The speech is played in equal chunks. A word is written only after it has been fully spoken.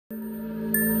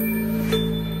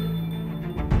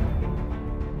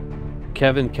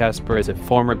Kevin Kasper is a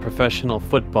former professional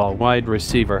football wide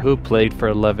receiver who played for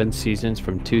 11 seasons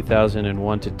from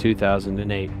 2001 to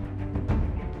 2008.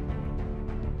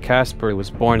 Kasper was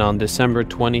born on December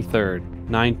 23,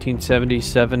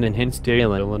 1977 in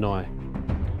Hinsdale, Illinois.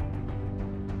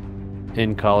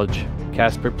 In college,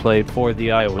 Kasper played for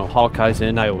the Iowa Hawkeyes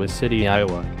in Iowa City,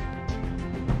 Iowa.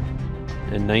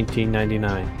 In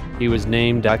 1999, he was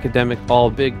named Academic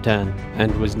All-Big Ten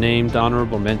and was named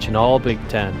Honorable Mention All-Big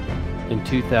Ten. In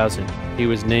 2000, he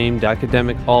was named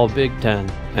Academic All-Big Ten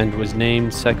and was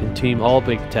named Second Team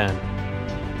All-Big Ten.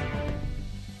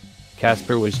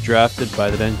 Kasper was drafted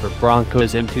by the Denver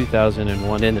Broncos in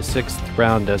 2001 in the 6th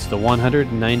round as the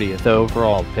 190th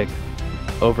overall pick.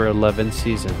 Over 11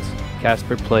 seasons,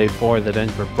 Kasper played for the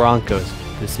Denver Broncos,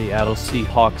 the Seattle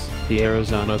Seahawks, the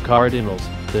Arizona Cardinals,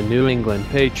 the New England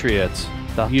Patriots,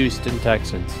 the Houston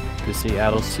Texans, the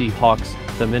Seattle Seahawks,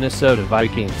 the Minnesota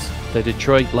Vikings, the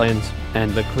Detroit Lions,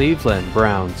 and the Cleveland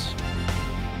Browns.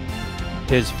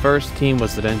 His first team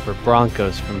was the Denver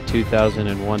Broncos from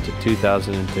 2001 to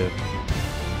 2002.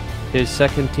 His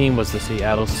second team was the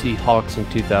Seattle Seahawks in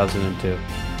 2002.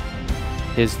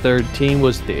 His third team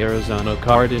was the Arizona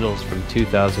Cardinals from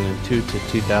 2002 to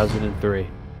 2003.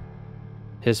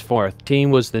 His fourth team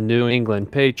was the New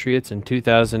England Patriots in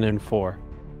 2004.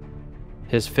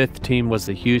 His fifth team was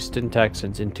the Houston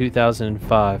Texans in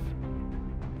 2005.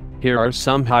 Here are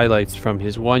some highlights from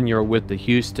his 1 year with the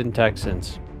Houston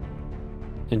Texans.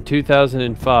 In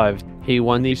 2005, he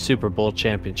won the Super Bowl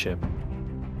championship.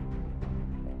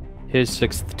 His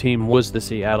sixth team was the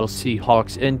Seattle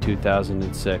Seahawks in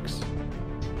 2006.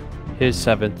 His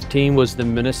seventh team was the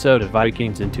Minnesota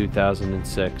Vikings in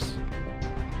 2006.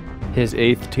 His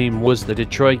eighth team was the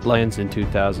Detroit Lions in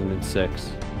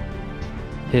 2006.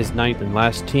 His ninth and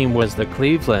last team was the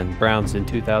Cleveland Browns in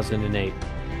 2008.